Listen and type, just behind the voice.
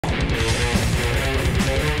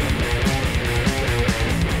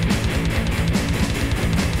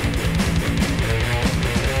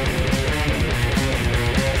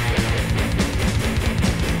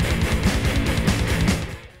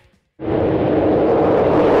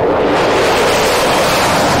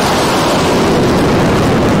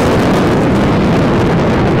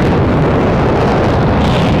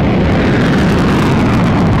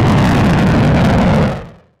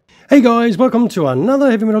Hey guys, welcome to another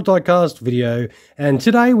Heavy Metal Diecast video, and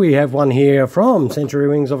today we have one here from Century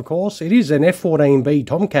Wings, of course. It is an F-14B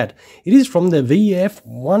Tomcat. It is from the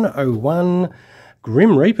VF-101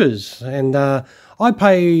 Grim Reapers, and I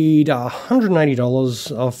paid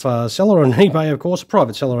 $180 off seller on eBay, of course, a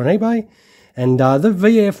private seller on eBay. And the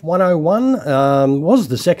VF-101 was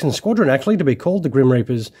the second squadron, actually, to be called the Grim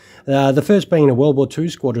Reapers. The first being a World War II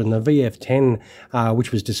squadron, the VF-10,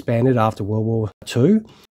 which was disbanded after World War II.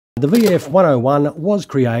 The VF-101 was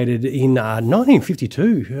created in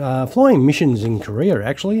 1952, flying missions in Korea,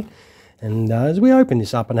 actually. And as we open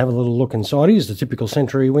this up and have a little look inside, it is the typical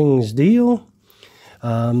Century Wings deal.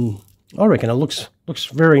 I reckon it looks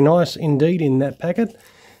very nice indeed in that packet.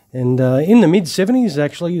 And in the mid-70s,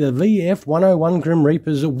 actually, the VF-101 Grim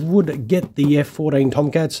Reapers would get the F-14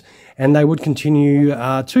 Tomcats, and they would continue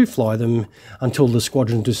to fly them until the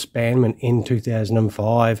squadron disbandment in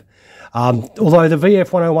 2005. Although the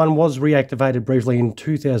VF-101 was reactivated briefly in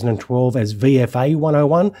 2012 as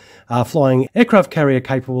VFA-101, flying aircraft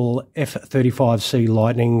carrier-capable F-35C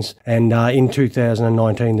Lightnings, and in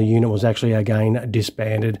 2019 the unit was actually again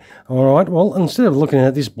disbanded. Alright, well, instead of looking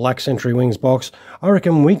at this black Century Wings box, I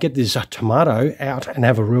reckon we get this tomato out and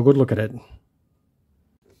have a real good look at it.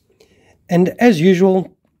 And as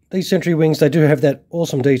usual, these Century Wings, they do have that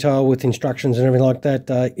awesome detail with instructions and everything like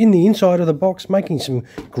that in the inside of the box, making some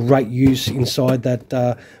great use inside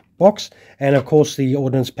that box. And of course the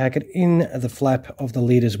ordnance packet in the flap of the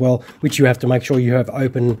lid as well, which you have to make sure you have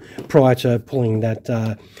open prior to pulling that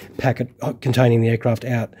packet containing the aircraft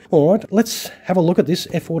out. Alright, let's have a look at this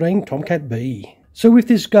F-14 Tomcat B. So with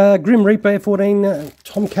this Grim Reaper F-14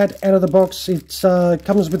 Tomcat out of the box, it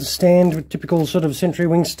comes with a stand, with typical sort of Century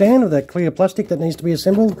Wing stand with that clear plastic that needs to be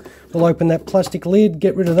assembled. We'll open that plastic lid,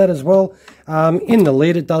 get rid of that as well. In the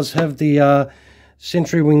lid it does have the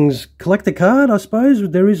Century Wings collector card, I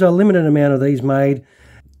suppose. There is a limited amount of these made.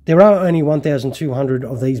 There are only 1,200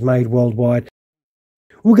 of these made worldwide.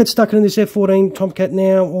 We'll get stuck into this F-14 Tomcat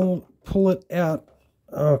now. We'll pull it out.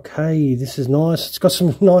 Okay, this is nice. It's got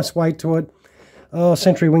some nice weight to it. Oh,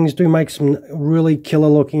 Century Wings do make some really killer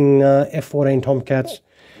looking F-14 Tomcats,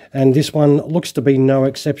 and this one looks to be no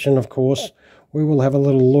exception, of course. We will have a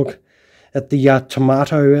little look at the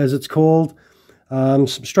tomato, as it's called.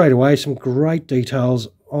 Straight away, some great details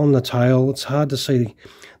on the tail. It's hard to see.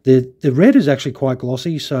 The red is actually quite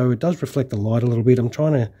glossy, so it does reflect the light a little bit. I'm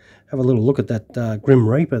trying to have a little look at that Grim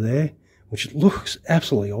Reaper there, which looks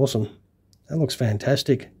absolutely awesome. That looks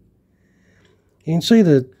fantastic. You can see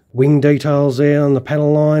the wing details there on the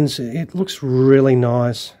panel lines. It looks really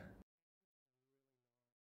nice.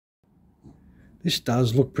 This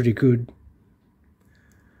does look pretty good.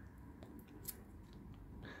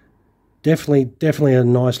 Definitely a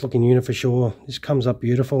nice looking unit for sure. This comes up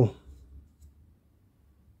beautiful.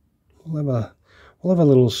 We'll have a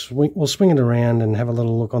little swing. We'll swing it around and have a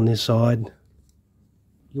little look on this side.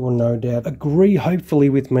 You will no doubt agree, hopefully,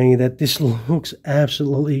 with me that this looks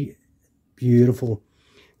absolutely beautiful.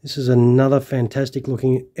 This is another fantastic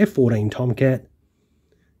looking F-14 Tomcat.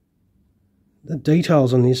 The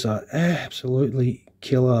details on this are absolutely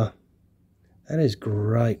killer. That is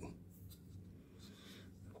great.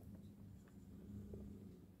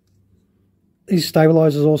 These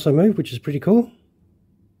stabilizers also move, which is pretty cool.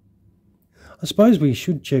 I suppose we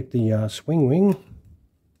should check the swing wing.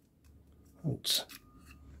 It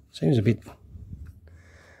seems a bit...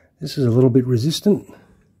 This is a little bit resistant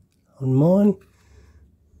on mine.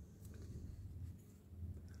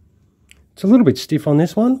 It's a little bit stiff on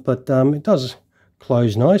this one, but it does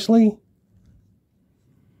close nicely.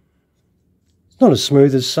 It's not as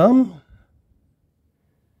smooth as some,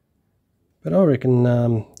 but I reckon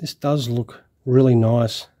this does look really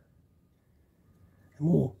nice. And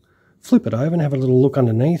we'll flip it over and have a little look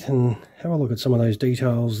underneath and have a look at some of those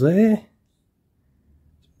details there.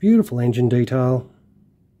 Beautiful engine detail.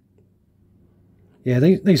 Yeah,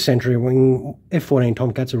 these Century Wing F-14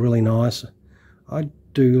 Tomcats are really nice. I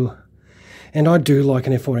do like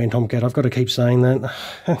an F-14 Tomcat. I've got to keep saying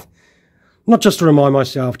that. Not just to remind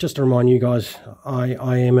myself, just to remind you guys,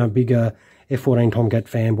 I am a big F-14 Tomcat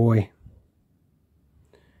fanboy.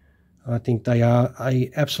 I think they are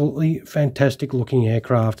a absolutely fantastic looking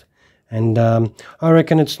aircraft. And I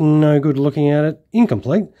reckon it's no good looking at it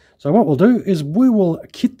incomplete. So what we'll do is we will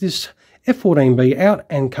kit this F-14B out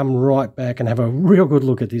and come right back and have a real good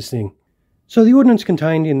look at this thing. So the ordnance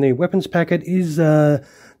contained in the weapons packet is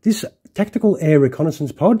this tactical air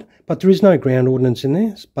reconnaissance pod, but there is no ground ordnance in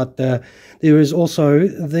this. But there is also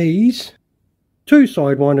these 2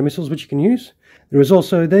 Sidewinder missiles which you can use. There is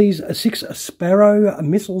also these 6 Sparrow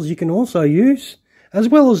missiles you can also use, as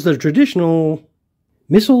well as the traditional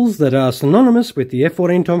Missiles that are synonymous with the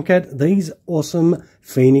F-14 Tomcat, these awesome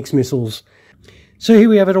Phoenix missiles. So here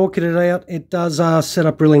we have it all kitted out. It does set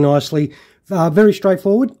up really nicely. Very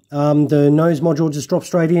straightforward. The nose module just drops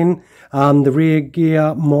straight in. The rear gear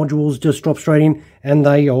modules just drop straight in, and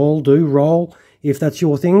they all do roll if that's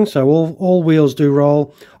your thing. So all wheels do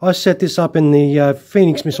roll. I set this up in the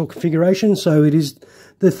Phoenix missile configuration, so it is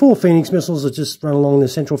the 4 Phoenix missiles that just run along the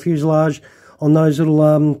central fuselage on those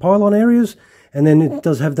little pylon areas, and then it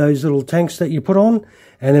does have those little tanks that you put on,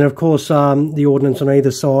 and then of course the ordnance on either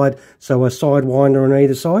side, so a sidewinder on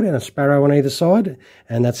either side and a sparrow on either side,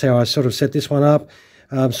 and that's how I sort of set this one up.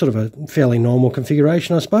 Sort of a fairly normal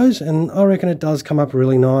configuration, I suppose, and I reckon it does come up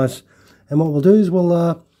really nice. And what we'll do is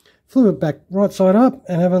we'll flip it back right side up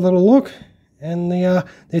and have a little look, and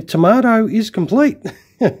the tomato is complete.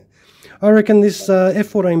 I reckon this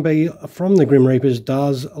F-14B from the Grim Reapers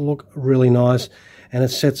does look really nice, and it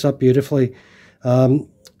sets up beautifully.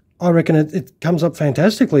 I reckon it comes up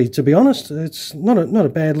fantastically, to be honest. It's not a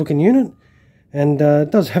bad looking unit, and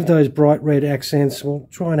it does have those bright red accents. We'll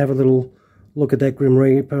try and have a little look at that Grim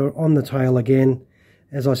Reaper on the tail again.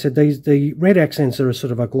 As I said, the red accents are a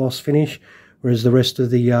sort of a gloss finish, whereas the rest of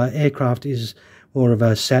the aircraft is more of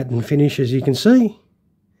a satin finish, as you can see.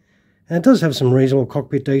 And it does have some reasonable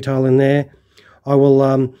cockpit detail in there. I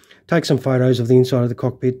will take some photos of the inside of the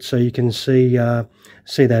cockpit so you can see that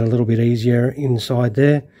a little bit easier inside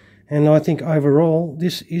there. And I think overall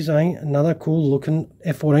this is another cool looking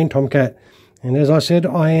F-14 Tomcat. And as I said,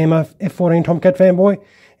 I am a F-14 Tomcat fanboy,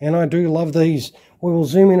 and I do love these. We will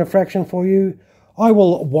zoom in a fraction for you. I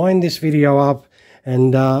will wind this video up,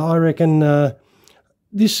 and I reckon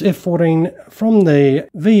this F-14 from the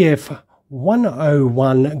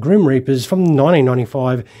VF-101 Grim Reapers from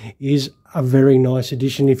 1995 is a very nice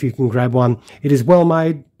addition if you can grab one. It is well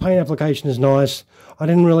made, paint application is nice. I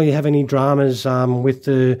didn't really have any dramas with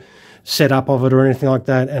the setup of it or anything like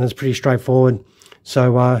that, and it's pretty straightforward.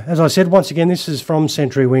 So as I said, once again, this is from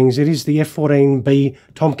Century Wings. It is the F-14B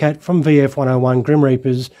Tomcat from VF-101 Grim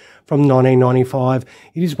Reapers from 1995.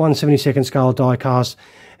 It is 1/72nd scale die cast,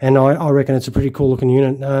 and I reckon it's a pretty cool looking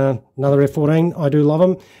unit. Another F-14, I do love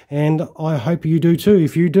them, and I hope you do too.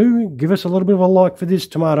 If you do, give us a little bit of a like for this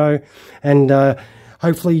tomato, and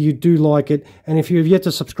hopefully you do like it. And if you have yet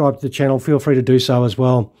to subscribe to the channel, feel free to do so as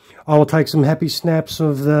well. I will take some happy snaps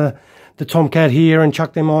of the Tomcat here and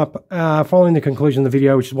chuck them up following the conclusion of the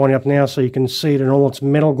video, which is winding up now, so you can see it in all its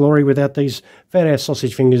metal glory without these fat ass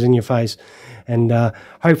sausage fingers in your face. And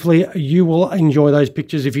hopefully you will enjoy those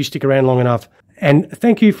pictures if you stick around long enough. And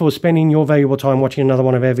thank you for spending your valuable time watching another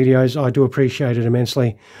one of our videos. I do appreciate it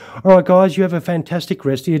immensely. All right, guys, you have a fantastic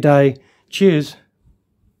rest of your day. Cheers.